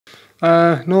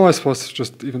No, I suppose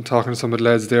just even talking to some of the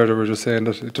lads there, they were just saying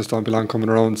that it just don't belong coming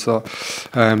around. So,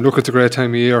 look, it's a great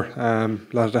time of year. A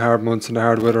lot of the hard months and the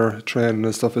hard weather training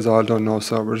and stuff is all done now.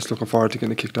 So we're just looking forward to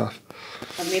getting it kicked off.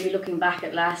 And maybe looking back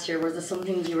at last year, was there some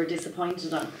things you were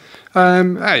disappointed on?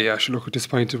 Yeah, sure. Look, we're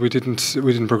disappointed. We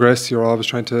didn't progress. You're always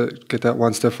trying to get that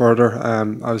one step further.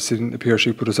 Obviously, the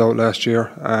PRC put us out last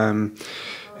year.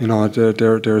 You know,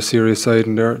 they're a serious side,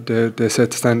 and they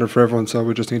set the standard for everyone. So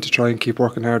we just need to try and keep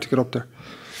working hard to get up there.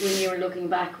 When you were looking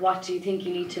back, what do you think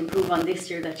you need to improve on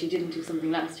this year that you didn't do something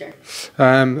last year?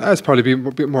 It's probably be a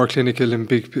bit more clinical in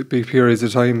big periods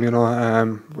of time. You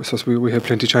know, so we had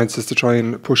plenty of chances to try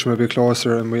and push them a bit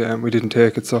closer, and we didn't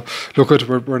take it. So look,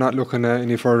 we're not looking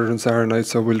any further than Saturday night.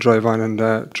 So we'll drive on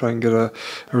and try and get a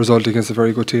result against a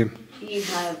very good team. You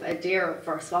have Adare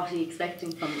first. What are you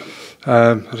expecting from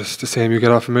them? It's the same you get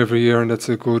off them every year, and it's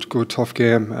a good, tough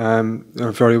game.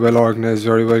 They're very well organised,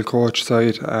 very well coached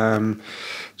side.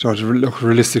 Look,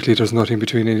 realistically, there's nothing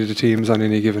between any of the teams on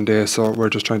any given day, so we're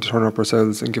just trying to turn up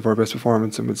ourselves and give our best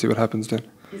performance, and we'll see what happens then.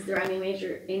 Is there any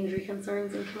major injury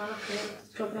concerns in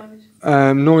Kilmallock club damage?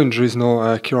 No injuries,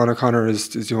 no. Kieran O'Connor is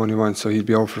the only one, so he'll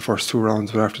be out for the first 2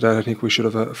 rounds, but after that I think we should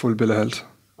have a full bill of health.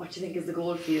 What do you think is the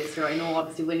goal for you this year? I know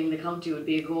obviously winning the county would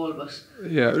be a goal, but...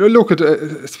 Yeah, look,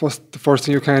 I suppose the first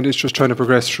thing you can do is just trying to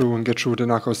progress through and get through the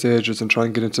knockout stages and try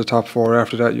and get into the top 4.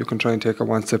 After that you can try and take it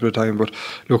one step at a time, but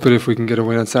look, if we can get a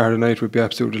win on Saturday night we'd be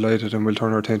absolutely delighted, and we'll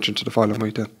turn our attention to the following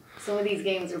week then. Some of these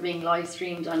games are being live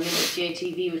streamed on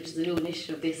JTV, which is a new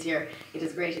initiative this year. It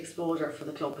is great exposure for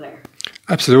the club player.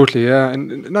 Absolutely, yeah,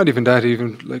 and not even that,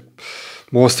 even like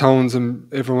most towns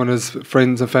and everyone has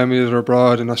friends and family that are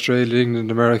abroad in Australia,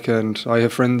 England, America, and I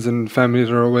have friends and family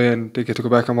that are away and they get to go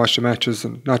back and watch the matches,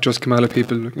 and not just Kilmallock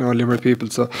people, you know, Limerick people,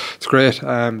 so it's great,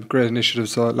 great initiative,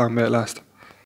 so long may it last.